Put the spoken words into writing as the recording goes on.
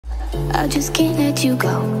I just can't let you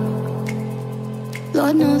go.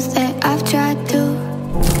 Lord knows that I've tried to.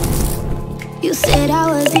 You said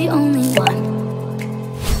I was the only one.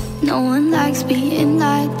 No one likes being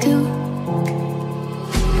lied to.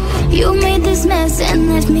 You made this mess and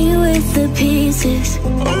left me with the pieces.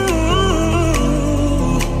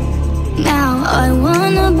 Now I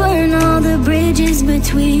wanna burn all the bridges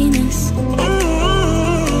between us.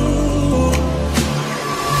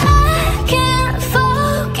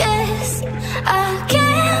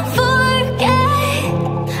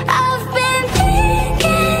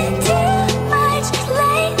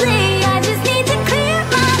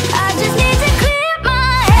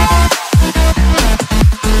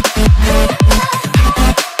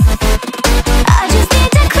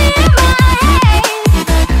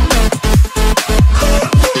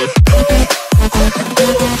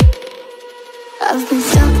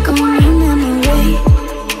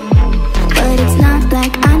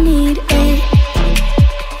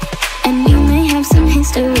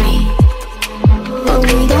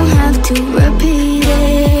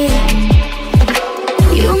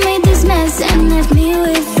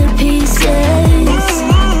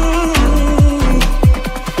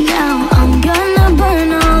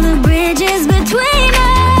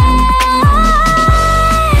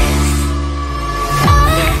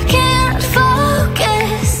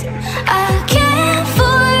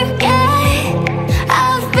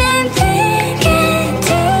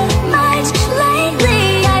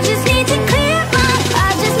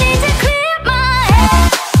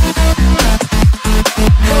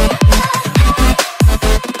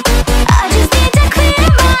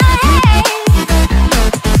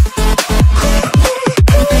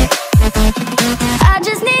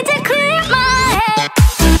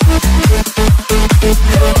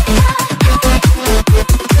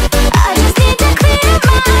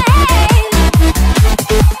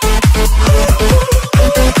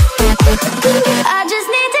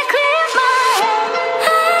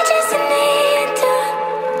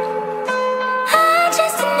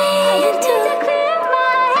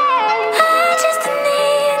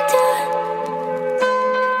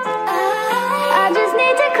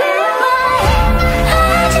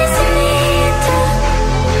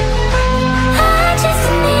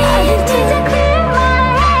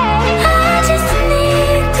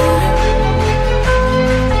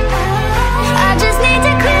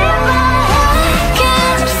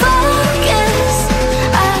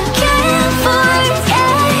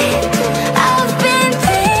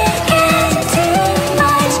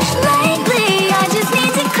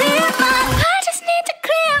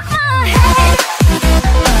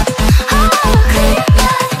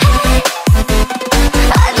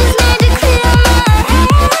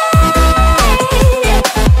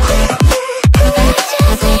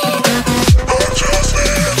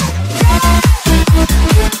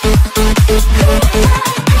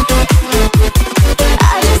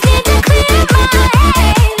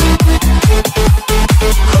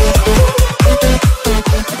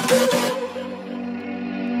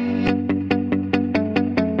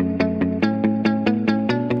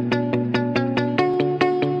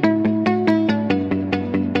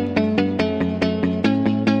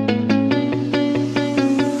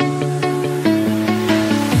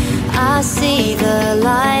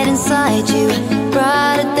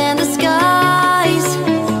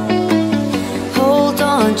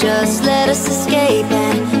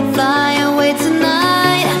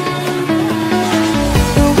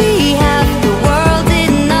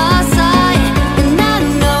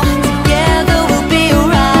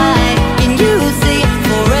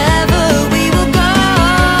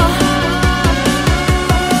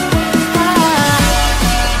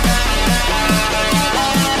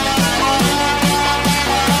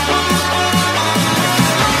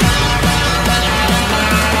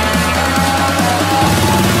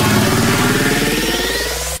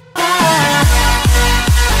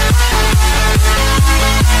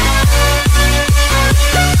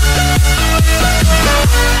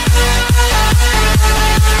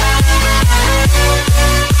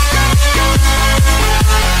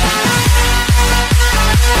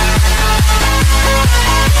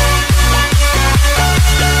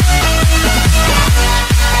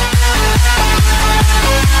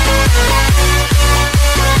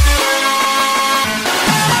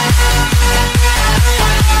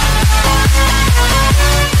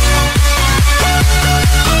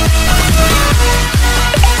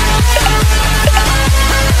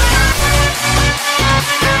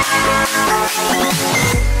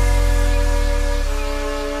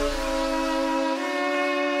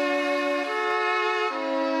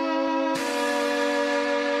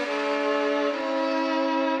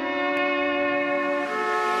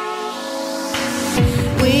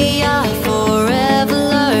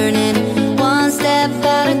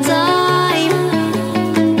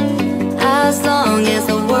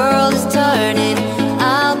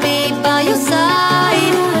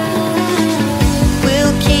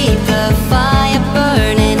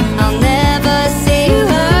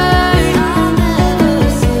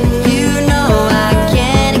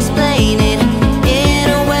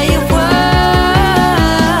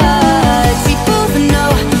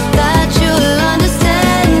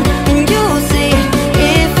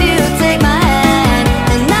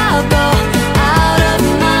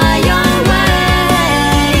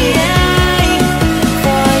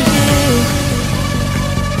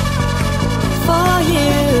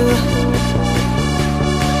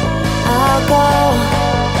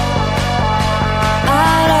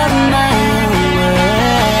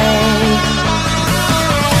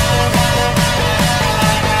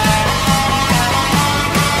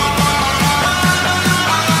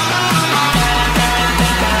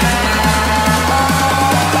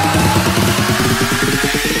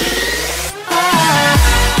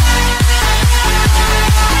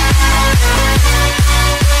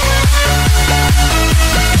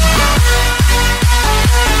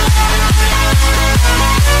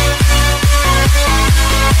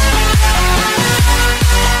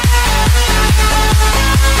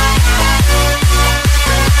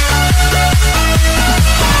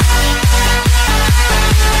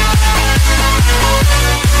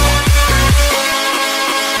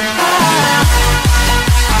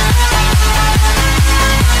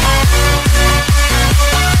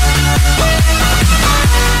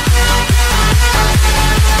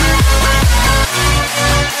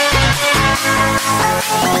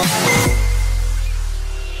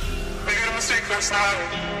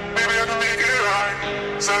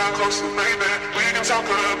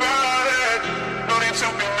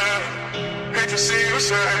 to see you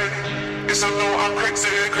shine. Yes, I know I'm crazy,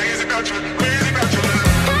 crazy about you, crazy about your love.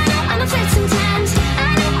 I know I'm afraid sometimes.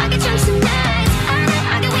 I know I get drunk some nights. I know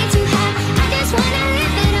I get way too high. I just wanna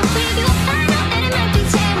live it up with you. I know that it might be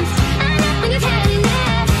tense. I know when you've had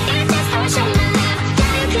enough. It's just how I show my love.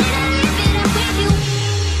 Darling, can I live it up with you?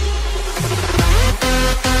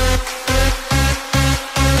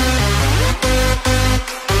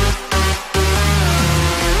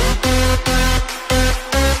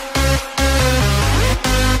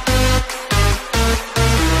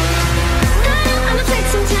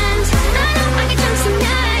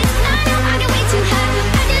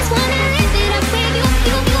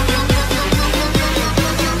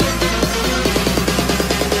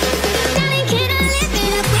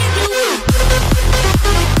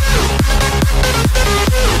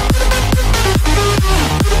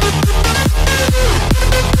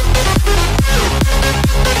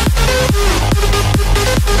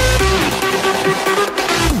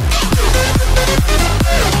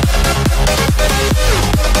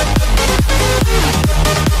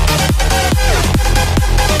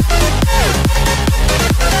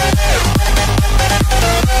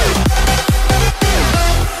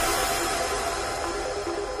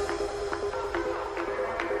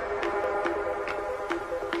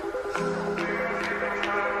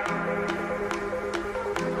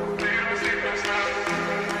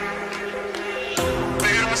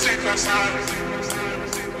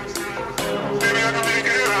 Baby, I can make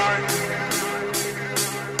it right.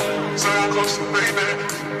 So I'm close to baby.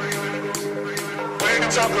 We can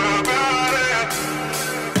talk about it.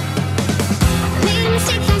 Made a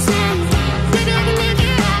mistake last night. Maybe I can make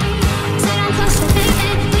it right. Said I'm close to baby.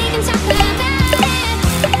 We can talk about it.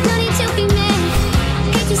 No need to be mad.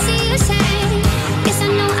 Hate to see you sad. Guess I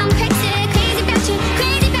know I'm crazy, crazy about you,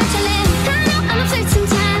 crazy about your love. I know I'm a flirt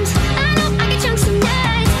sometimes. I know I get drunk some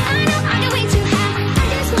nights. I know I get way too high. I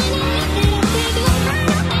just wanna live it up with you. I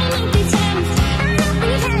know it might be tense. I know when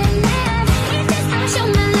you've had enough. It's just how I show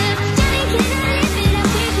my love. Darling, can I live it up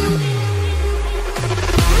with you?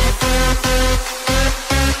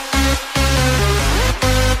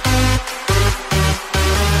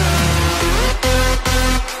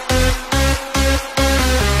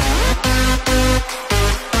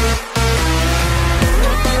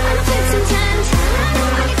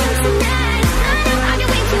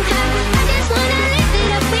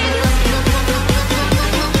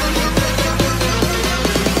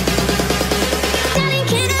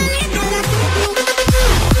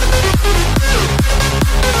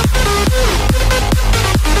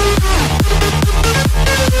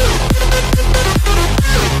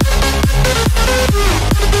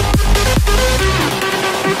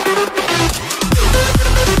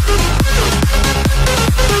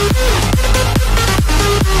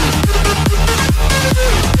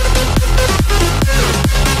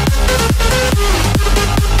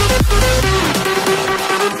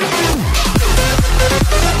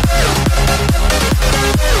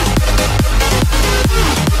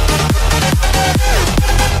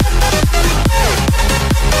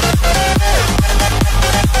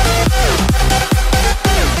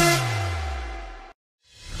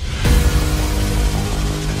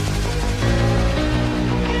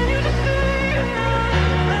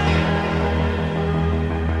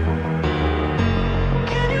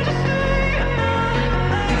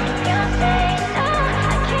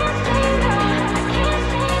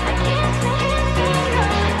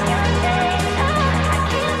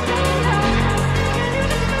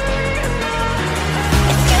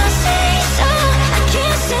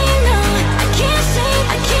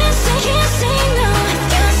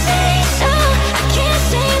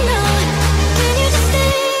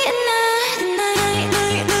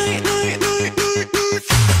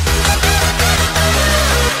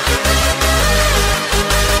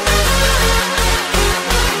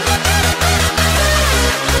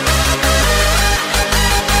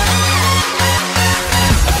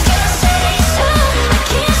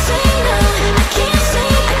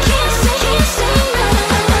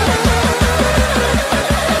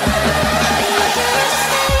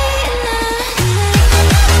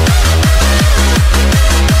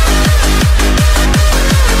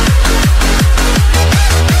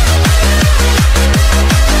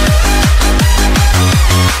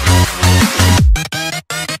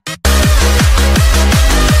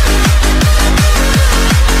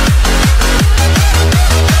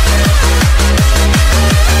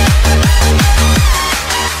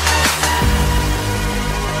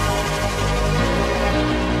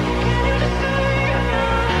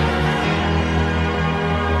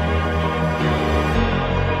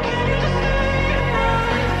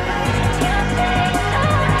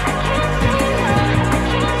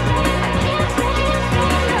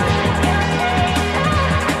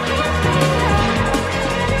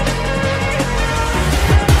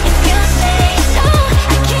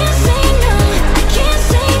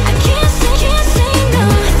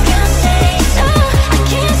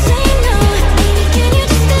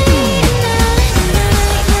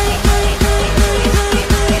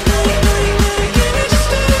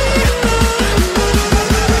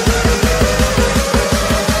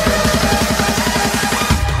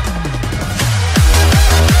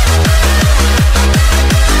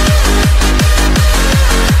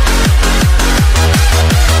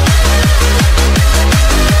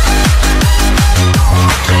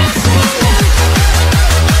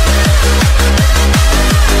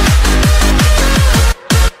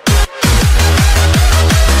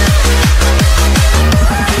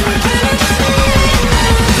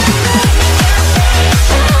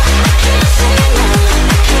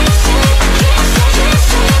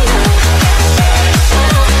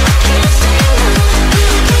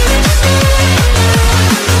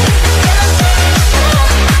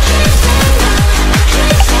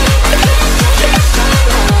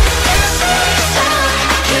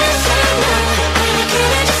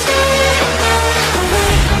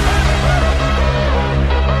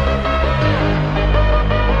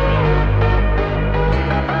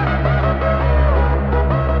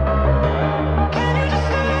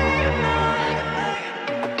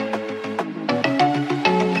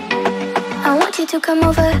 to come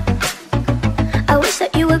over. I wish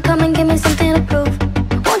that you would come and give me something to prove.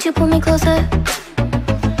 Won't you pull me closer?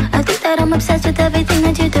 I think that I'm obsessed with everything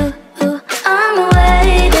that you do. I'm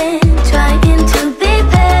waiting, trying to be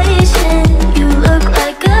patient. You look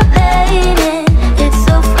like a painting. It's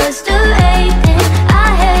so frustrating.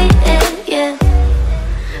 I hate it, yeah.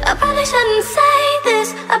 I probably shouldn't say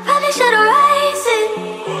this. I probably should erase it.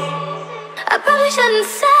 I probably shouldn't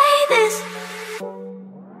say this.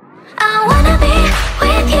 I wanna be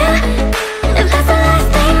with you. If that's the last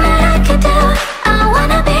thing that I could do, I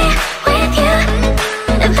wanna be with you.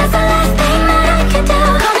 If that's the last thing that I could do,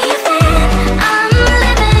 call me a fan. I'm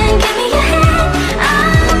living, give me your hand.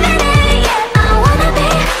 I'm in it, yeah. I wanna be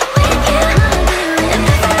with you. If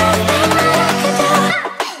that's the last thing that I could do.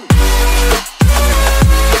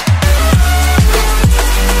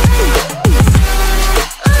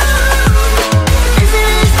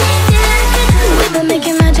 We've been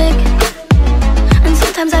making magic, and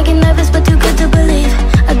sometimes I get nervous but too good to believe.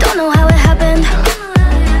 I don't know how it happened,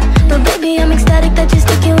 but baby I'm ecstatic that you're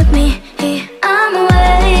sticking with me. I'm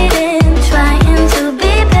waiting, trying to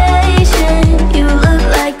be patient. You look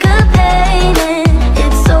like a painting.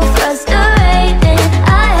 It's so frustrating.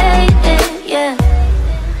 I hate it, yeah.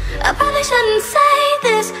 I probably shouldn't say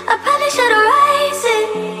this. I probably should erase it.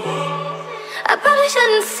 I probably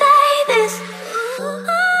shouldn't say this.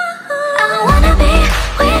 I wanna be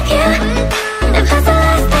with you. If that's the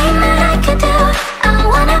last thing that I could do, I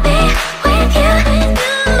wanna be with you.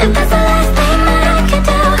 If that's the last thing that I could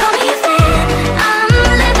do, call me a fan. I'm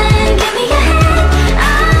living, give me your hand.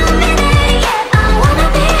 I'm in it, yeah. I wanna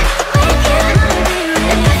be with you.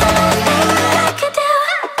 If that's the last thing that I could do.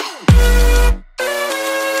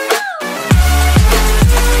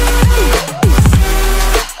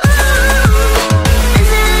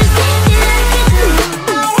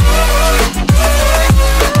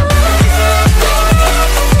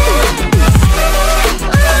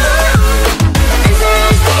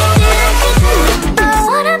 I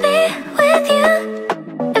wanna be with you.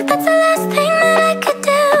 If that's the last thing that I could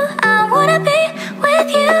do, I wanna be with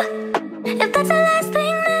you. If that's the last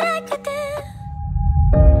thing that I could do.